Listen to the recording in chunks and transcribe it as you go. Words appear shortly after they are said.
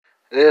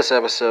This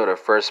episode of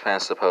First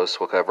Past the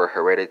Post will cover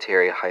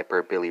hereditary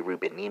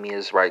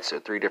hyperbilirubinemias, right? So,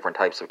 three different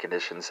types of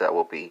conditions that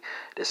will be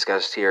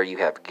discussed here. You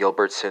have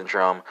Gilbert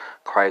syndrome,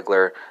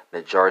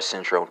 Crigler-Najjar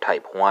syndrome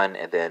type 1,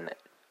 and then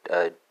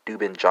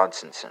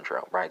Dubin-Johnson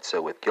syndrome, right?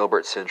 So, with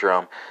Gilbert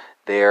syndrome,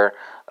 the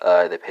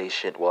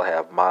patient will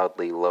have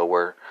mildly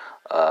lower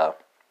uh,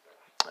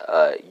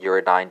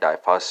 uridine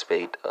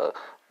diphosphate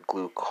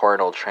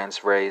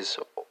glucuronidase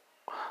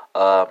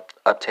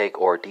uptake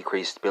or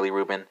decreased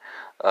bilirubin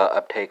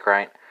uptake,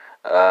 right?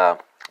 Uh,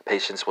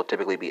 Patients will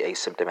typically be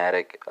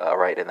asymptomatic,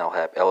 right, and they'll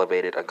have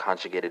elevated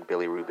unconjugated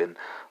bilirubin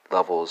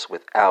levels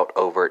without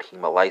overt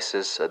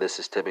hemolysis. So this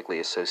is typically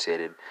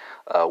associated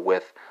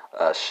with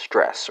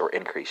stress or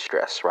increased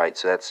stress, right?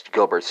 So that's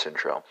Gilbert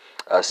syndrome.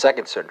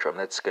 Second syndrome,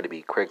 that's going to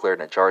be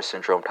Crigler-Najjar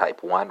syndrome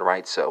type 1,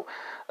 right? So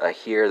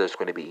here there's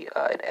going to be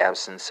an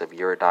absence of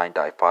uridine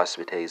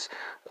diphosphatase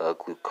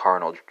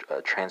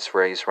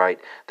glucuronidase, right?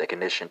 The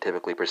condition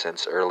typically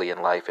presents early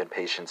in life, and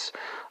patients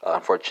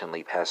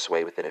unfortunately pass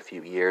away within a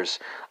few years.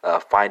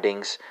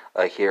 Findings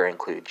here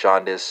include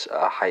jaundice,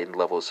 heightened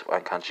levels of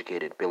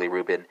unconjugated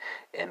bilirubin,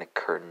 and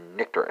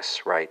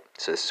kernicterus, right?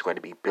 So this is going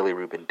to be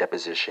bilirubin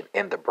deposition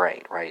in the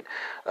brain, right?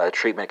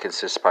 Treatment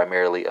consists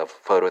primarily of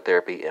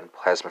phototherapy and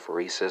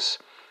plasmapheresis.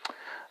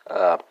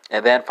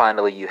 And then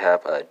finally, you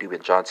have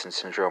Dubin-Johnson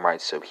syndrome,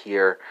 right? So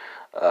here,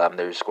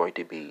 there's going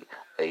to be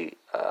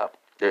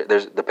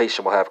the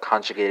patient will have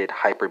conjugated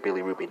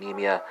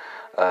hyperbilirubinemia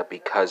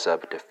because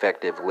of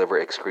defective liver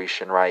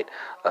excretion, right?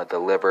 The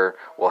liver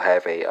will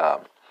have a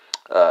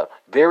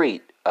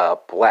very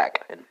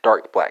black and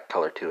dark black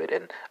color to it,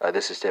 and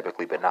this is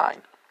typically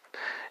benign.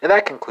 And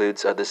that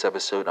concludes this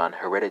episode on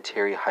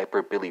hereditary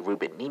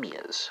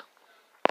hyperbilirubinemias.